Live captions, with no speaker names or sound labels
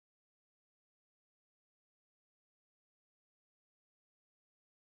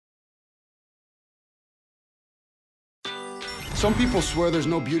Some people swear there's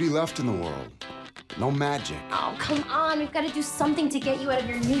no beauty left in the world. No magic. Oh, come on. We've got to do something to get you out of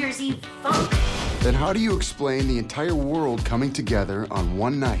your New Year's Eve funk. Then how do you explain the entire world coming together on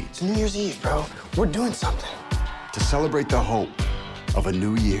one night? It's New Year's Eve, bro. We're doing something. To celebrate the hope of a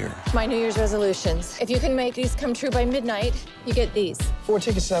new year. My New Year's resolutions. If you can make these come true by midnight, you get these. 4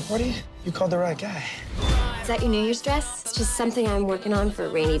 tickets to that party? You called the right guy. Is that your New Year's dress? It's just something I'm working on for a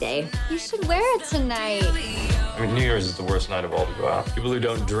rainy day. You should wear it tonight. I mean, New Year's is the worst night of all to go out. People who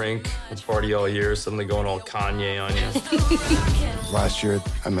don't drink, let's party all year, suddenly going all Kanye on you. Last year,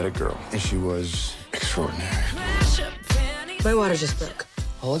 I met a girl, and she was extraordinary. My water just broke.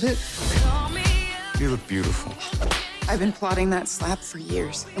 All of it? You look beautiful. I've been plotting that slap for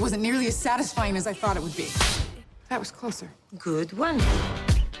years. It wasn't nearly as satisfying as I thought it would be. That was closer. Good one.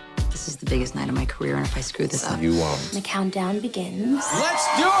 This is the biggest night of my career, and if I screw this up... You won't. The countdown begins. Let's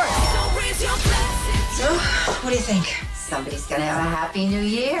do it! So, what do you think? Somebody's gonna have a happy new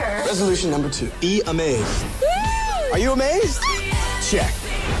year. Resolution number 2. Be amazed. Are you amazed? Check.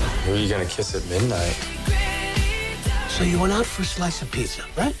 Who are you gonna kiss at midnight? So you went out for a slice of pizza,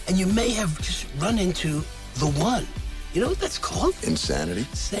 right? And you may have just run into the one. You know what that's called? Insanity.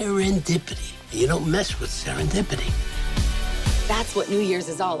 Serendipity. You don't mess with serendipity. That's what New Year's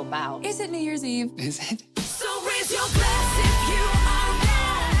is all about. Is it New Year's Eve? Is it? So raise your glass if you are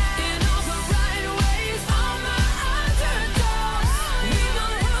down in all the right ways. All my underdogs, we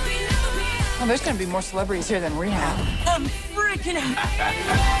gon' help you know. Well, there's gonna be more celebrities here than we have. I'm freaking out.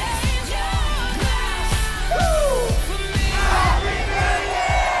 Raise your glass for me.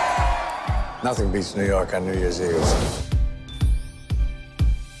 Nothing beats New York on New Year's Eve.